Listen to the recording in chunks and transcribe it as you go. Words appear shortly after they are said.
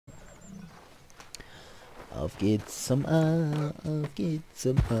Auf geht's zum A,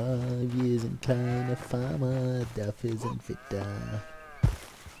 wir sind kleine Farmer, dafür sind wir da.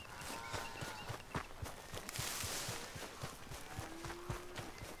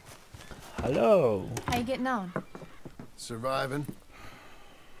 Hello. How you getting on? Surviving.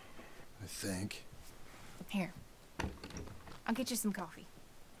 I think. Here. I'll get you some coffee.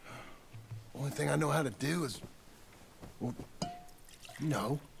 Only thing I know how to do is... Well, you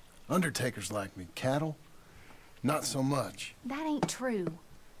know, undertakers like me. Cattle, not so much. That ain't true.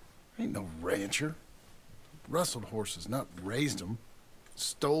 Ain't no rancher. Rustled horses, not raised them.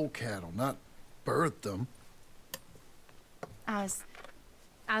 Stole cattle, not birthed them. I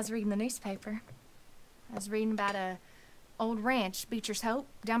was reading the newspaper. I was reading about a old ranch, Beecher's Hope,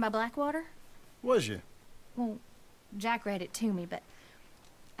 down by Blackwater. Was you? Well, Jack read it to me, but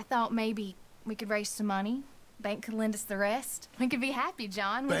I thought maybe we could raise some money. Bank could lend us the rest. We could be happy,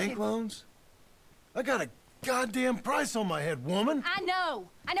 John. Bank loans? I got a goddamn price on my head, woman. I know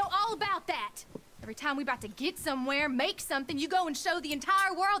all about that. Every time we about to get somewhere, make something, you go and show the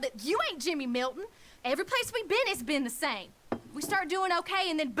entire world that you ain't Jimmy Milton. Every place we've been, it's been the same. We start doing okay,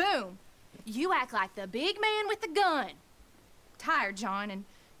 and then boom, you act like the big man with the gun. Tired, John, and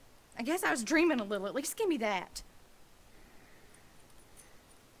I guess I was dreaming a little. At least give me that.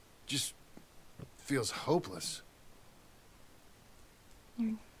 Just feels hopeless.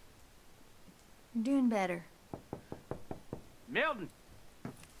 You're doing better. Milton!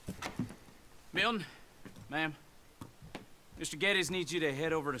 Milton, ma'am. Mr. Geddes needs you to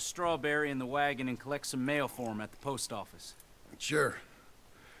head over to Strawberry in the wagon and collect some mail for him at the post office. Sure.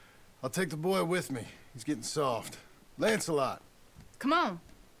 I'll take the boy with me. He's getting soft. Lancelot. Come on.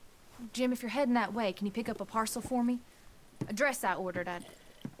 Jim, if you're heading that way, can you pick up a parcel for me? A dress I ordered. I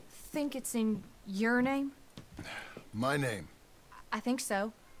think it's in your name? My name. I think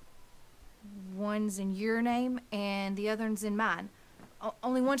so. One's in your name, and the other one's in mine.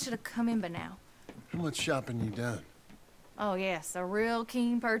 Only one should have come in by now. How much shopping you done? Oh, yes, a real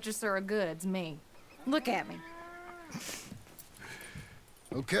keen purchaser of goods, me. Look at me.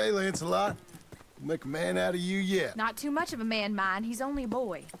 Okay, Lancelot. We'll make a man out of you yet. Not too much of a man, mine. He's only a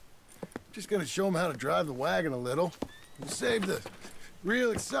boy. Just gonna show him how to drive the wagon a little. We'll save the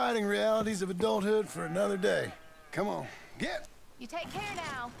real exciting realities of adulthood for another day. Come on, get! You take care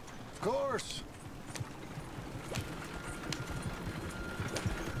now. Of course.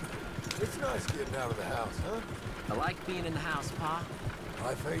 It's nice getting out of the house, huh? I like being in the house, Pa.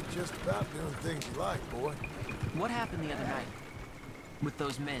 Life ain't just about doing things you like, boy. What happened the other night? With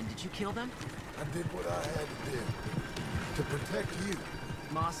those men, did you kill them? I did what I had to do. To protect you.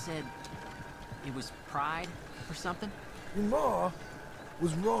 Ma said it was pride or something? Your ma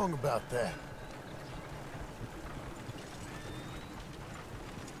was wrong about that.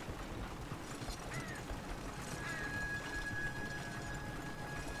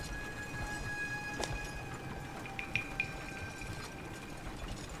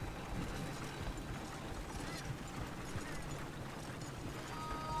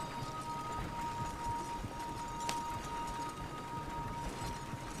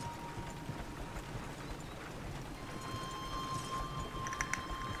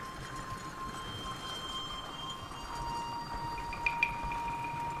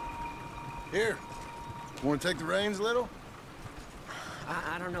 Here, want to take the reins a little?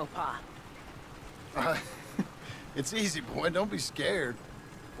 I don't know, Pa. It's easy, boy. Don't be scared.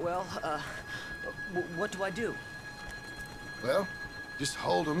 Well, what do I do? Well, just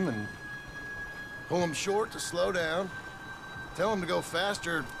hold them and pull them short to slow down. Tell them to go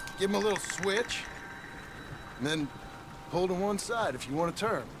faster, give them a little switch. And then pull to one side if you want to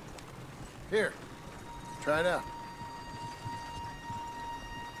turn. Here, try it out.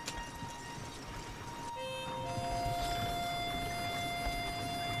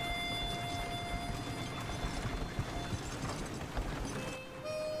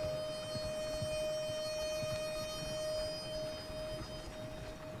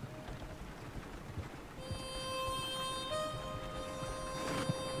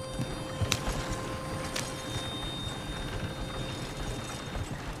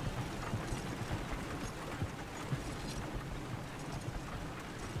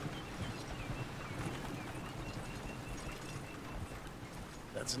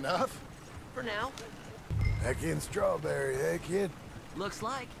 That's enough? For now. Back in Strawberry, eh, kid? Looks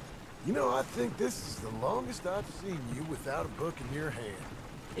like. You know, I think this is the longest I've seen you without a book in your hand.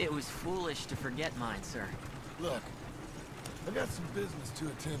 It was foolish to forget mine, sir. Look, I got some business to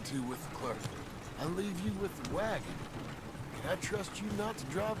attend to with the clerk. I'll leave you with the wagon. Can I trust you not to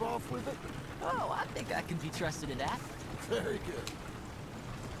drive off with it? Oh, I think I can be trusted in that. Very good.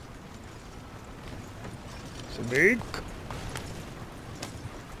 Zurück.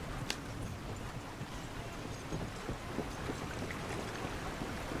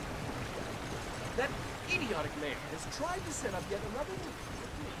 That idiotic man has tried to set up yet another...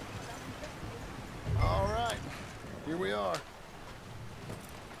 All right, here we are.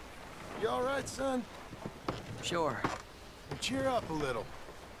 You all right, son? Sure. Well, cheer up a little.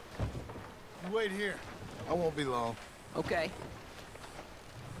 You wait here. I won't be long. Okay.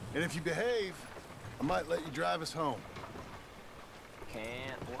 And if you behave, I might let you drive us home.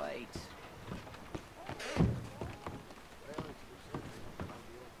 Can't wait.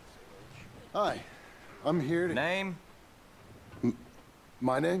 Hi, I'm here to... Name?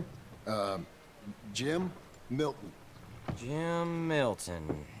 My name? Jim Milton. Jim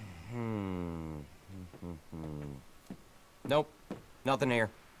Milton. Nope. Nothing here.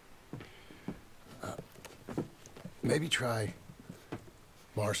 Maybe try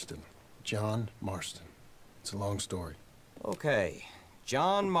Marston. John Marston. It's a long story. Okay.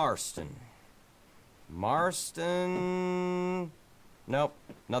 John Marston. Marston... Nope.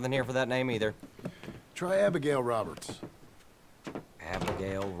 Nothing here for that name either. Try Abigail Roberts.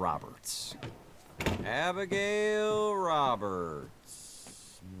 Abigail Roberts. Abigail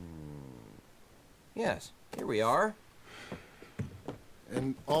Roberts. Yes, here we are.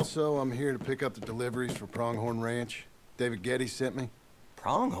 And also, I'm here to pick up the deliveries for Pronghorn Ranch. David Getty sent me.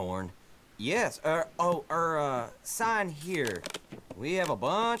 Pronghorn? Yes, sign here. We have a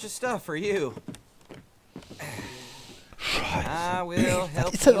bunch of stuff for you. I will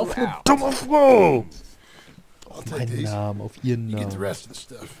help Ist das you auch für eine out. dumme Frau? I'll Auf take meinen these. Namen, auf ihren You get the Namen. rest of the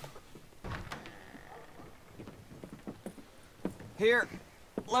stuff. Here,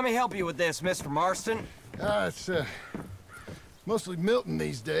 let me help you with this, Mr. Marston. It's mostly Milton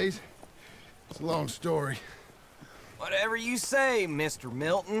these days. It's a long story. Whatever you say, Mr.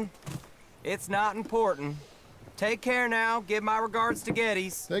 Milton. It's not important. Take care now. Give my regards to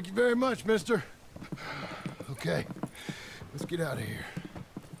Geddes. Thank you very much, mister. Okay, let's get out of here.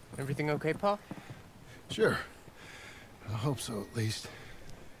 Everything okay, Pa? Sure. I hope so, at least.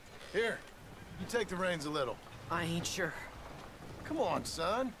 Here, you take the reins a little. I ain't sure. Come on,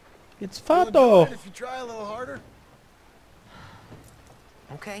 son. Jetzt You'll fahr enjoy doch! it if you try a little harder.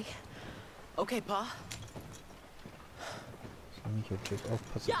 Okay. Okay, Pa. Soll mich auf Jack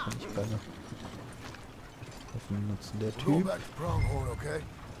aufpassen, kann ich keine Waffen nutzen. Der We're going Typ. back to Pronghorn, okay?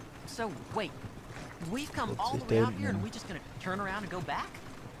 So, wait. We've come Let's all see, the way out David, here and man. we just gonna turn around and go back?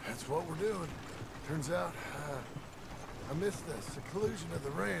 That's what we're doing. Turns out, I missed the seclusion of the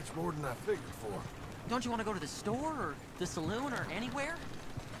ranch more than I figured for. Don't you want to go to the store or the saloon or anywhere?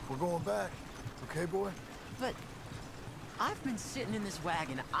 We're going back, okay, boy? But I've been sitting in this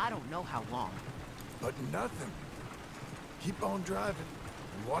wagon I don't know how long. But nothing. Keep on driving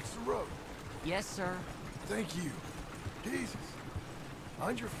and watch the road. Yes, sir. Thank you. Jesus.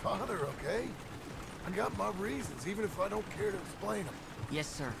 Mind your father, okay? I got my reasons, even if I don't care to explain them. Yes,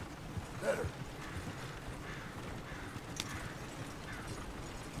 sir. Better.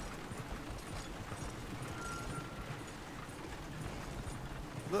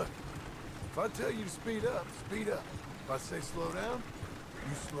 Look, if I tell you to speed up, speed up. If I say slow down,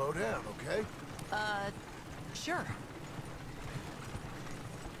 you slow down, okay? Sure.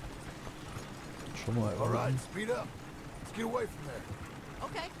 Schon mal All right, erhoben. speed up. Let's get away from there.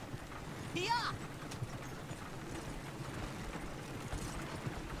 Okay. Yeah.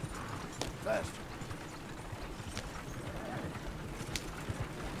 Faster.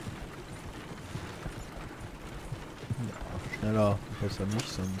 Ja, schneller. Besser nicht,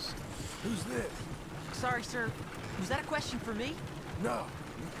 sonst. Who's this? Sorry, sir. Was that a question for me? No,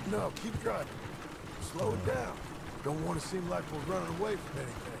 no, keep driving. Slow it down. Don't want to seem like we're running away from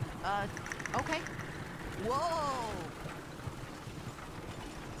anything. Okay. Whoa!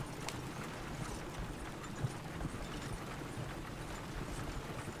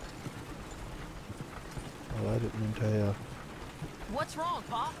 Er reitet mir hinterher. What's wrong,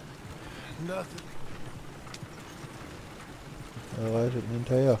 Pa? Nothing. Er reitet mir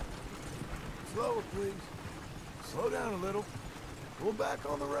hinterher. Slower, please. Slow down a little. Pull back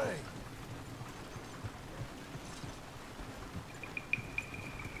on the rein.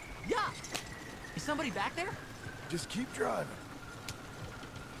 Yeah! Is somebody back there? Just keep driving.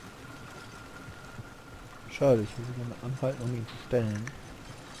 Schade, ich will sie gerne anhalten und ihn stellen.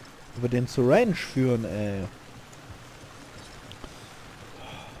 Über den zur Range führen, ey.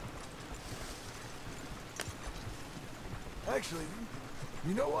 Actually,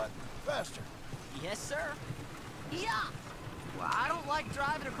 you know what? Faster. Yes, sir. Yeah! Well, I don't like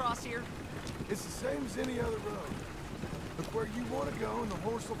driving across here. It's the same as any other road. Look where you want to go and the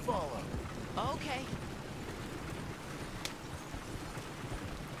horse will follow. Okay.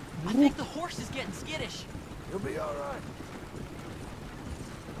 I think the horse is getting skittish. You'll be all right.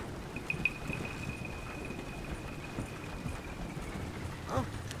 Huh?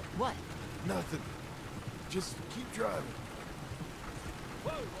 What? Nothing. Just keep driving.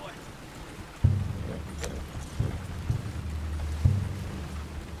 Whoa, boy.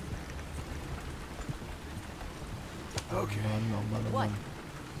 Okay. What?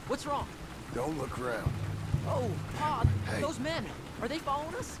 What's wrong? Don't look around. Oh, Pa, Hey. those men. Are they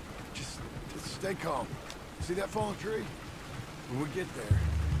following us? Just stay calm. See that fallen tree? When we get there,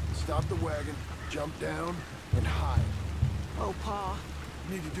 stop the wagon, jump down, and hide. Oh, Pa.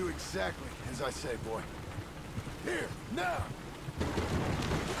 You need to do exactly as I say, boy. Here, now!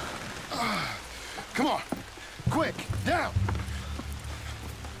 Come on! Quick, down!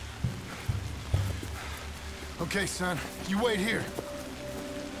 Okay, son, you wait here.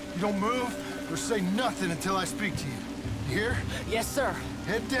 You don't move or say nothing until I speak to you. You hear? Yes, sir.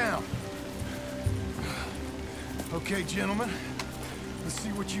 Head down. Okay, gentlemen. Let's see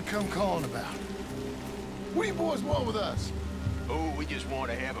what you come calling about. What do you boys want with us? Oh, we just want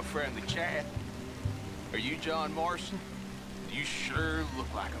to have a friendly chat. Are you John Marston? You sure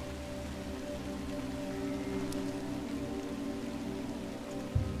look like him.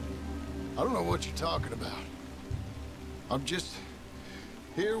 I don't know what you're talking about. I'm just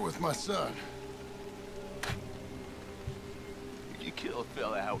here with my son. Did you kill a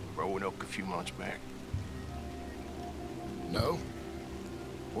fella out in Roanoke a few months back? No.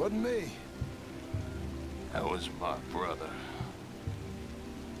 Wasn't me. That was my brother.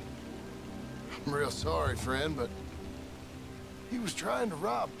 I'm real sorry, friend, but he was trying to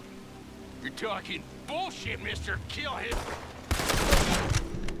rob. You're talking bullshit, mister. Kill him.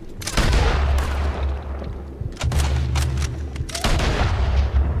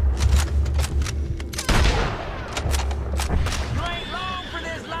 You ain't long for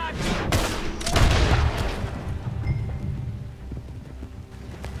this life.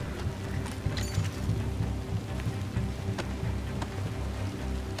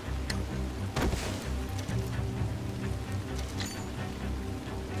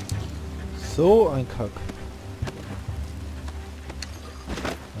 So ein Kack.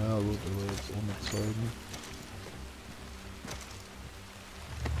 Ja gut, aber jetzt ohne Zeugen.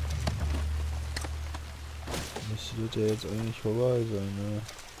 Müsste das ja jetzt eigentlich vorbei sein, ne?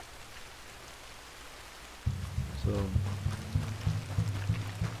 So.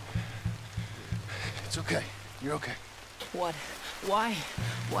 It's okay. You're okay. What? Why?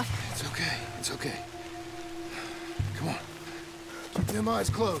 What? It's okay. It's okay. Come on. Keep them eyes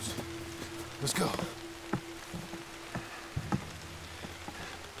closed. Let's go.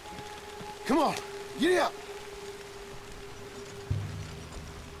 Come on. Get up.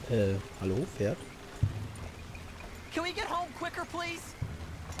 Hallo, Pferd? Can we get home quicker, please?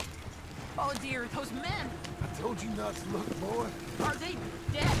 Oh dear, those men. I told you not to look, boy. Are they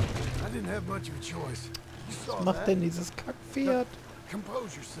dead? I didn't have much of a choice. You saw Was macht that? denn dieses Kackpferd?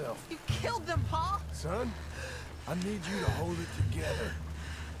 Compose yourself. You killed them, Pa. Son, I need you to hold it together.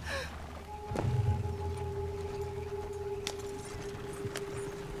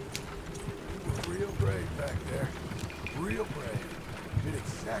 You were real brave back there. Real brave. Did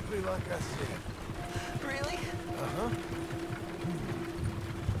exactly like I said. Really? Uh-huh.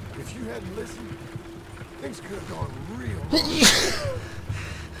 If you hadn't listened, things could have gone real wrong.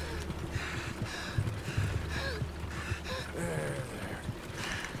 There.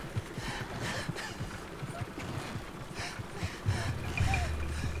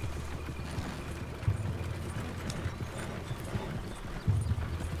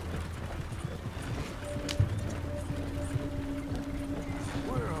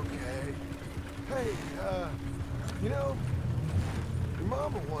 We're okay. Hey, you know, your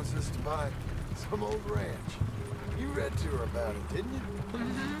mama wants us to buy some old ranch. You read to her about it, didn't you?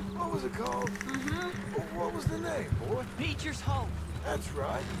 Mm-hmm. What was it called? Mm-hmm. What was the name, boy? Beecher's Hope. That's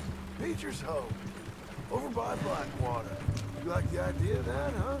right. Beecher's Hope. Over by Blackwater. You like the idea of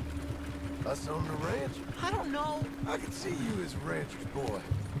that, huh? Us on the ranch? I don't know. I could see you as a rancher's boy.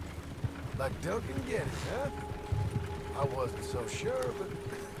 Like Duncan Geddes, huh? I wasn't so sure, but...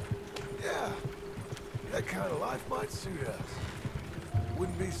 yeah. That kind of life might suit us.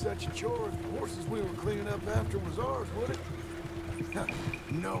 Wouldn't be such a chore if the horses we were cleaning up after was ours, would it?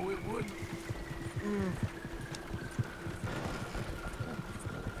 No, it wouldn't.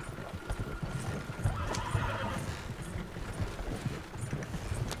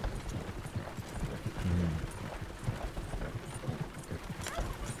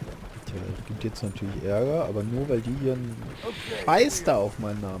 Tja, das gibt jetzt natürlich Ärger, aber nur weil die ihren Scheiß da auf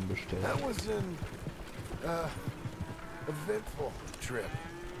meinen Namen bestellen. That was an, eventful trip.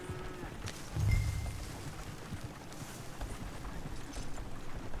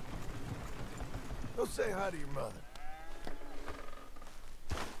 Go say hi to your mother.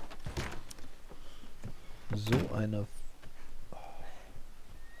 So eine...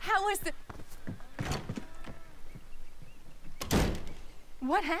 How is the...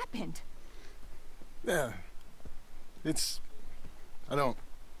 What happened? Yeah. I don't...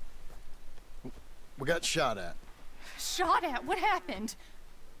 We got shot at. Shot at? What happened?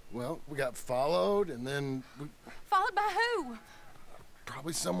 Well, we got followed, and then Followed by who?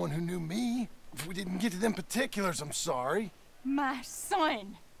 probably someone who knew me. If we didn't get to them particulars, I'm sorry. My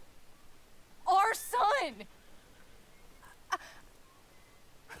son. Our son.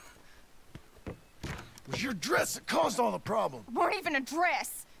 It was your dress that caused all the problems. Weren't even a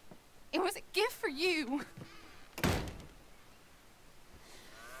dress. It was a gift for you.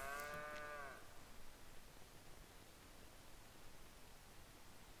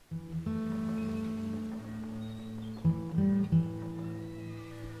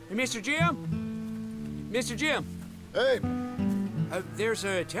 Hey, Mr. Jim? Mr. Jim, Hey, there's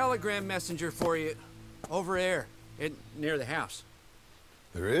a telegram messenger for you over there near the house.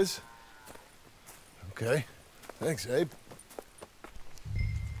 there is? Okay. Thanks, Abe.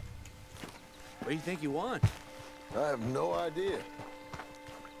 What do you think you want? I have no idea.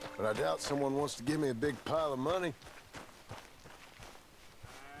 But I doubt someone wants to give me a big pile of money.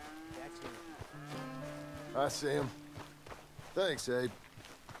 I see him. Thanks, Abe.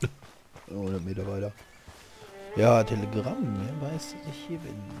 100 Meter weiter. Ja, Telegramm. Wer weiß, dass ich hier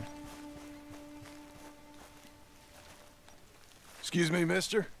bin. Excuse me,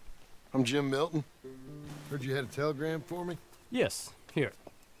 mister. I'm Jim Milton. Heard you had a telegram for me? Yes, here.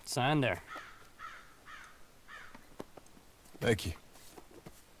 Sign there. Thank you.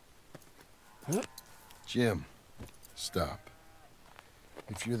 Jim, stop.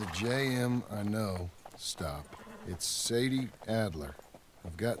 If you're the JM I know, stop. It's Sadie Adler.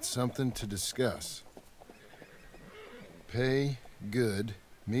 I've got something to discuss. Pay good.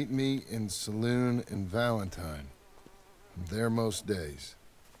 Meet me in saloon in Valentine. I'm there most days.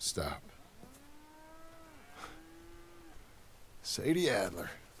 Stop. Sadie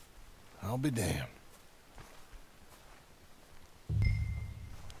Adler. I'll be damned.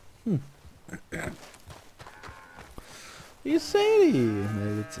 Die Sadie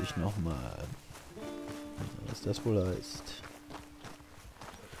meldet sich nochmal. Was das wohl heißt.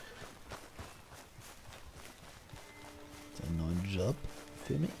 Einen neuen Job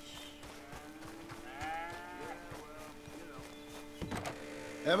für mich.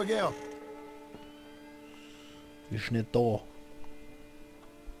 Abigail. Ist nicht da.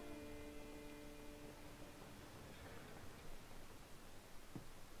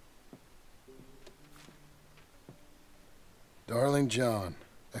 Darling John,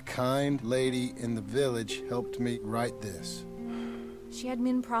 a kind lady in the village helped me write this. She had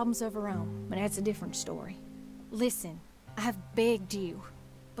men problems of her own, but that's a different story. Listen, I've begged you,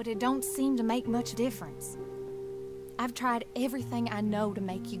 but it don't seem to make much difference. I've tried everything I know to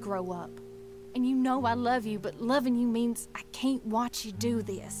make you grow up. And you know I love you, but loving you means I can't watch you do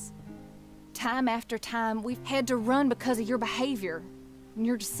this. Time after time, we've had to run because of your behavior and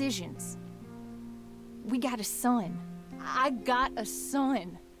your decisions. We got a son. I got a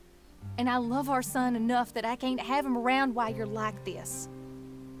son. And I love our son enough that I can't have him around while you're like this.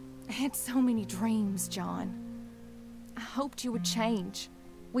 I had so many dreams, John. I hoped you would change.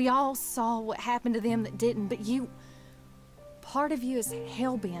 We all saw what happened to them that didn't, but you... Part of you is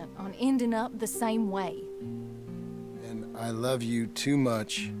hell-bent on ending up the same way. And I love you too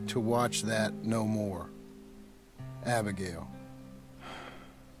much to watch that no more. Abigail.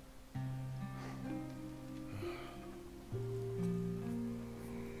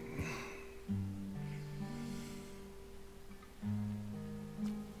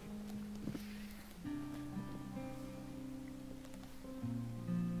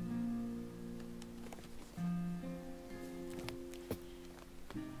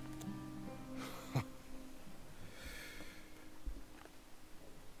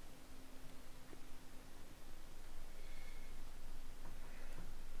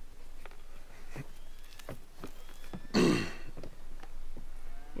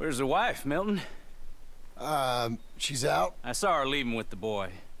 Where's the wife, Milton? She's out. I saw her leaving with the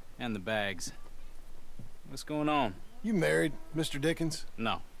boy. And the bags. What's going on? You married, Mr. Dickens?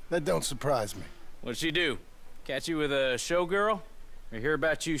 No. That don't surprise me. What'd she do? Catch you with a showgirl? Or hear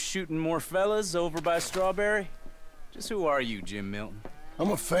about you shooting more fellas over by Strawberry? Just who are you, Jim Milton?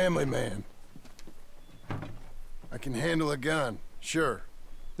 I'm a family man. I can handle a gun, sure.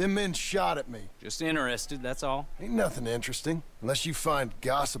 Them men shot at me. Just interested, that's all. Ain't nothing interesting, unless you find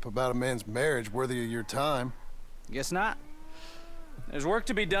gossip about a man's marriage worthy of your time. Guess not. There's work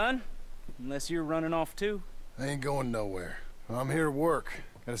to be done. Unless you're running off too. I ain't going nowhere. I'm here to work.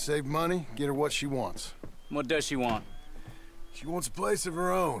 Gotta save money, get her what she wants. What does she want? She wants a place of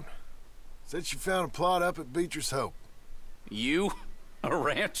her own. Said she found a plot up at Beecher's Hope. You? A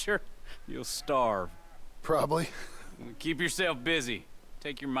rancher? You'll starve. Probably. Keep yourself busy.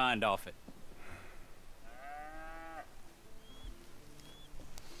 Take your mind off it.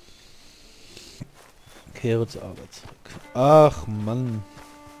 Kehre zur Arbeit zurück. Ach, Mann.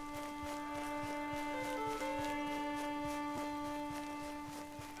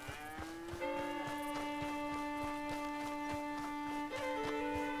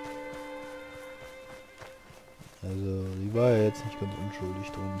 Also, die war ja jetzt nicht ganz unschuldig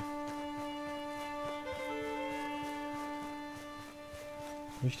drin.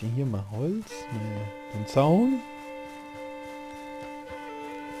 Was möchte ich hier mal? Holz? Nee. Den Zaun?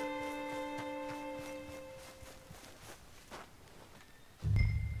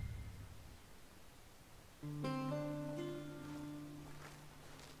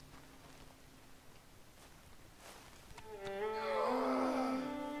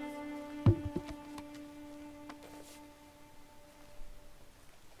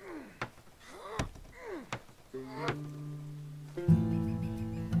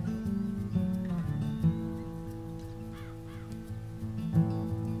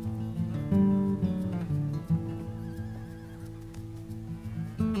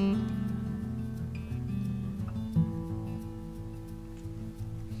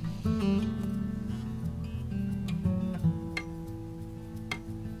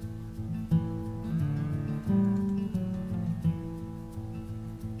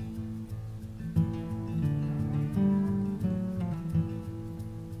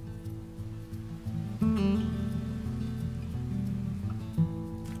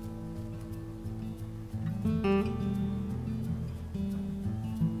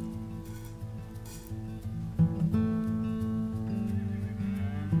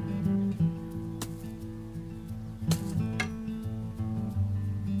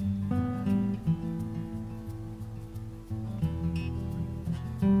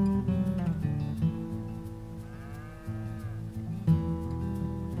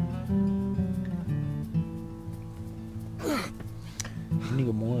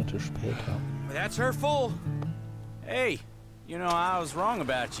 Einige Monate später. That's her full. Hey, you know, I was wrong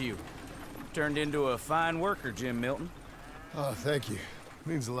about you. Turned into a fine worker, Jim Milton. Oh, thank you.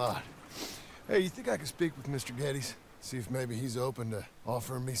 Means a lot. Hey, you think I could speak with Mr. Geddes? See if maybe he's open to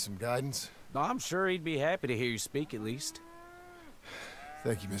offering me some guidance? I'm sure he'd be happy to hear you speak at least.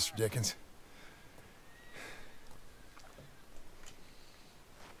 Thank you, Mr. Dickens.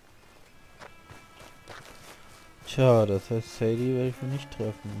 Tja, das heißt, Sadie werde ich wohl nicht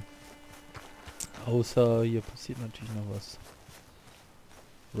treffen. Außer hier passiert natürlich noch was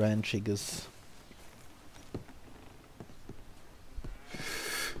Ranchiges.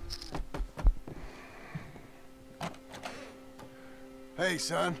 Hey,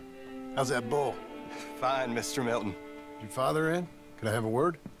 son. How's that bull? Fine, Mr. Milton. Your father in? Can I have a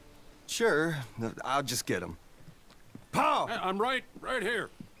word? Sure, I'll just get him. Pa! I'm right here.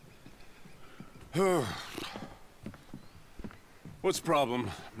 What's the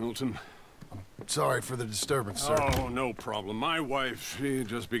problem, Milton? Sorry for the disturbance, sir. Oh, no problem. My wife, she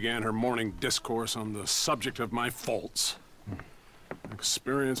just began her morning discourse on the subject of my faults.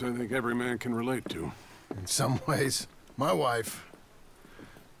 Experience I think every man can relate to. In some ways, my wife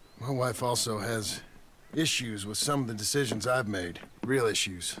also has issues with some of the decisions I've made. Real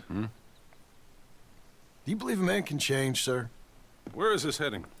issues. Hmm? Do you believe a man can change, sir? Where is this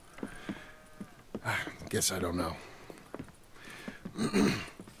heading? I guess I don't know.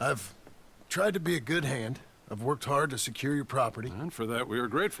 I've tried to be a good hand. I've worked hard to secure your property. And for that we are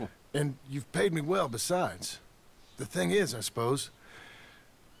grateful. And you've paid me well besides. The thing is, I suppose,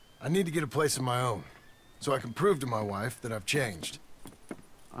 I need to get a place of my own, so I can prove to my wife that I've changed.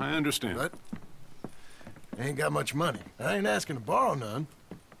 I understand. But I ain't got much money. I ain't asking to borrow none.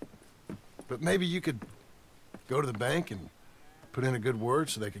 But maybe you could go to the bank and put in a good word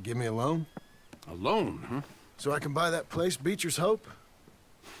so they could give me a loan. A loan, huh? So I can buy that place, Beecher's Hope?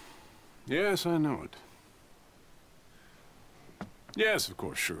 Yes, I know it. Yes, of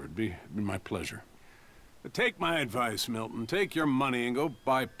course, sure. It'd be my pleasure. But take my advice, Milton. Take your money and go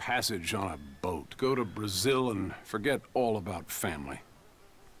buy passage on a boat. Go to Brazil and forget all about family.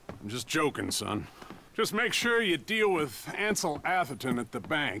 I'm just joking, son. Just make sure you deal with Ansel Atherton at the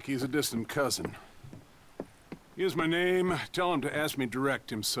bank. He's a distant cousin. Here's my name. Tell him to ask me direct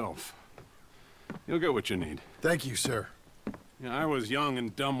himself. You'll get what you need. Thank you, sir. Yeah, I was young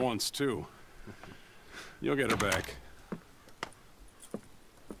and dumb once, too. You'll get her back.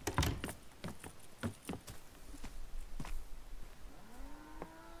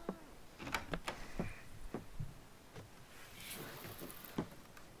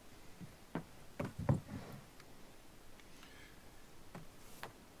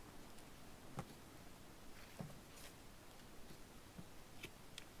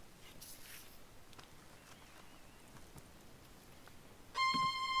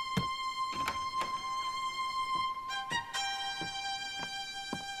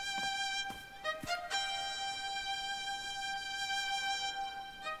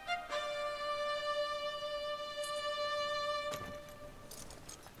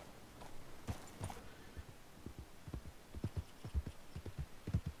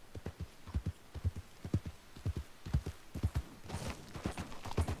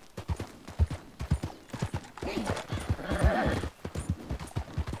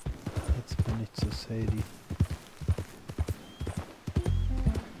 Jetzt bin ich zu Sadie.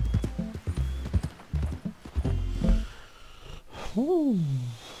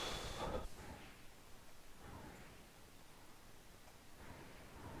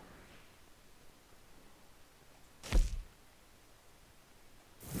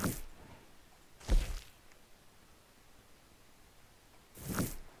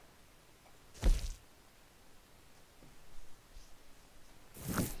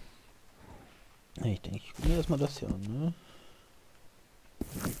 Ich denke, ich gucke mir erstmal das hier an, ne?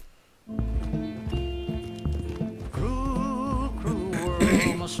 Cruel, cruel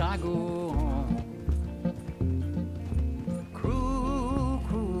world, must I go on? Cruel,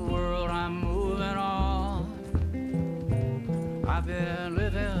 cruel world, I'm moving on. I've been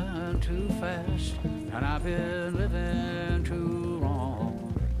living too fast, and I've been living too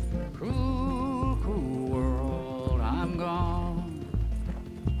wrong. Cruel, cruel world, I'm gone.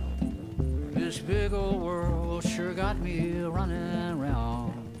 This big old world sure got me running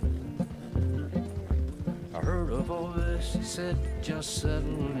round. I heard a voice that said, just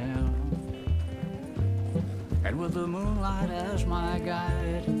settle down. And with the moonlight as my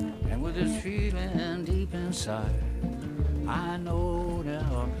guide, and with this feeling deep inside, I know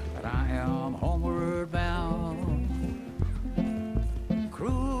now that I am homeward bound.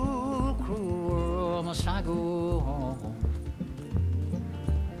 Cruel, cruel world, must I go home?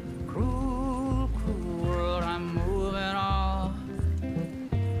 Cruel, cruel world, I'm moving on.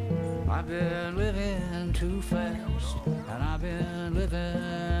 I've been living too fast, and I've been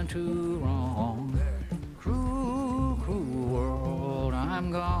living too wrong. Cruel, cruel world,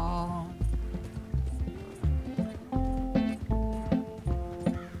 I'm gone.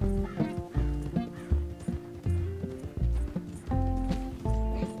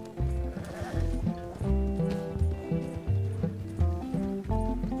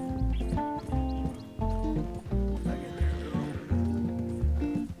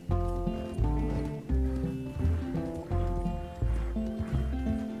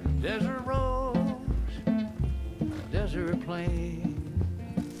 Desert roads, desert plain,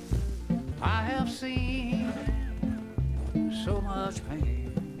 I have seen so much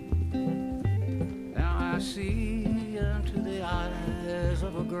pain. Now I see into the eyes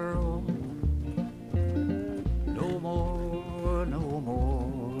of a girl. No more, no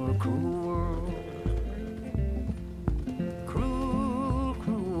more cruel world. Cruel,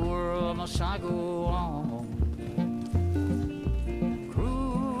 cruel world, must I go on?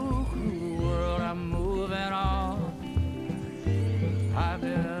 I've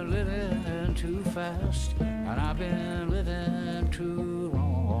been living too fast, and I've been living too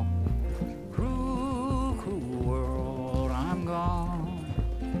wrong. Cruel, cruel world, I'm gone.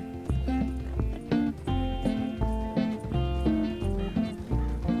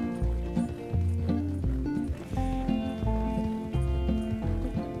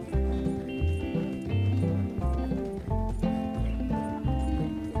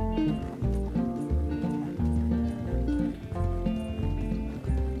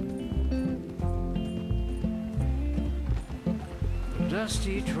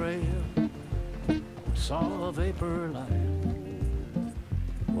 Dusty trail, saw a vapor light.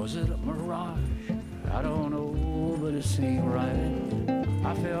 Was it a mirage? I don't know, but it seemed right.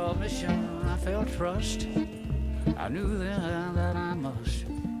 I felt mission, I felt trust. I knew then that I must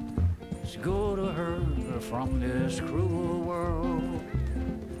go to her from this cruel world.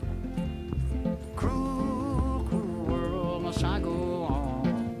 Cruel, cruel world, must I go on?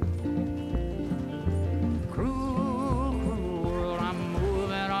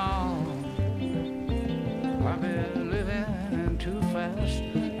 I've been living too fast,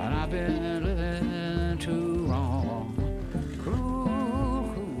 and I've been living too wrong. Cruel,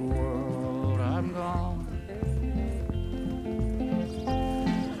 cruel world, I'm gone.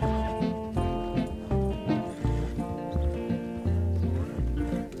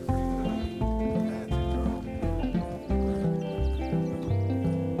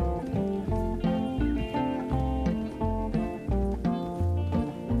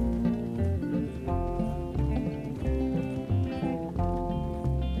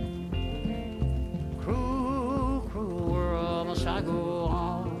 I go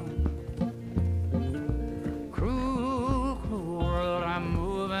on. Cruel, cruel world, I'm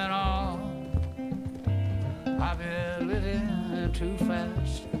moving on. I've been living too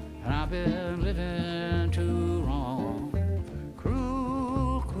fast, and I've been living too wrong.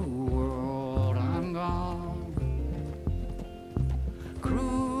 Cruel, cruel world, I'm gone.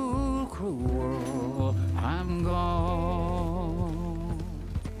 Cruel, cruel world, I'm gone.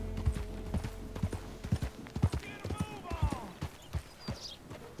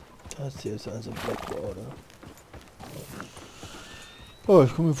 Das hier ist also Blackwater. Oh,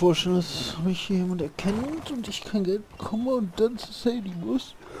 ich kann mir vorstellen, dass mich hier jemand erkennt und ich kein Geld bekomme und dann zu Sadie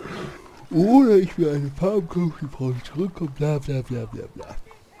muss. Oder ich mir eine Farm kaufe, die brauche ich zurückkomme, bla bla bla bla bla.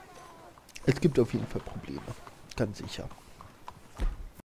 Es gibt auf jeden Fall Probleme. Ganz sicher.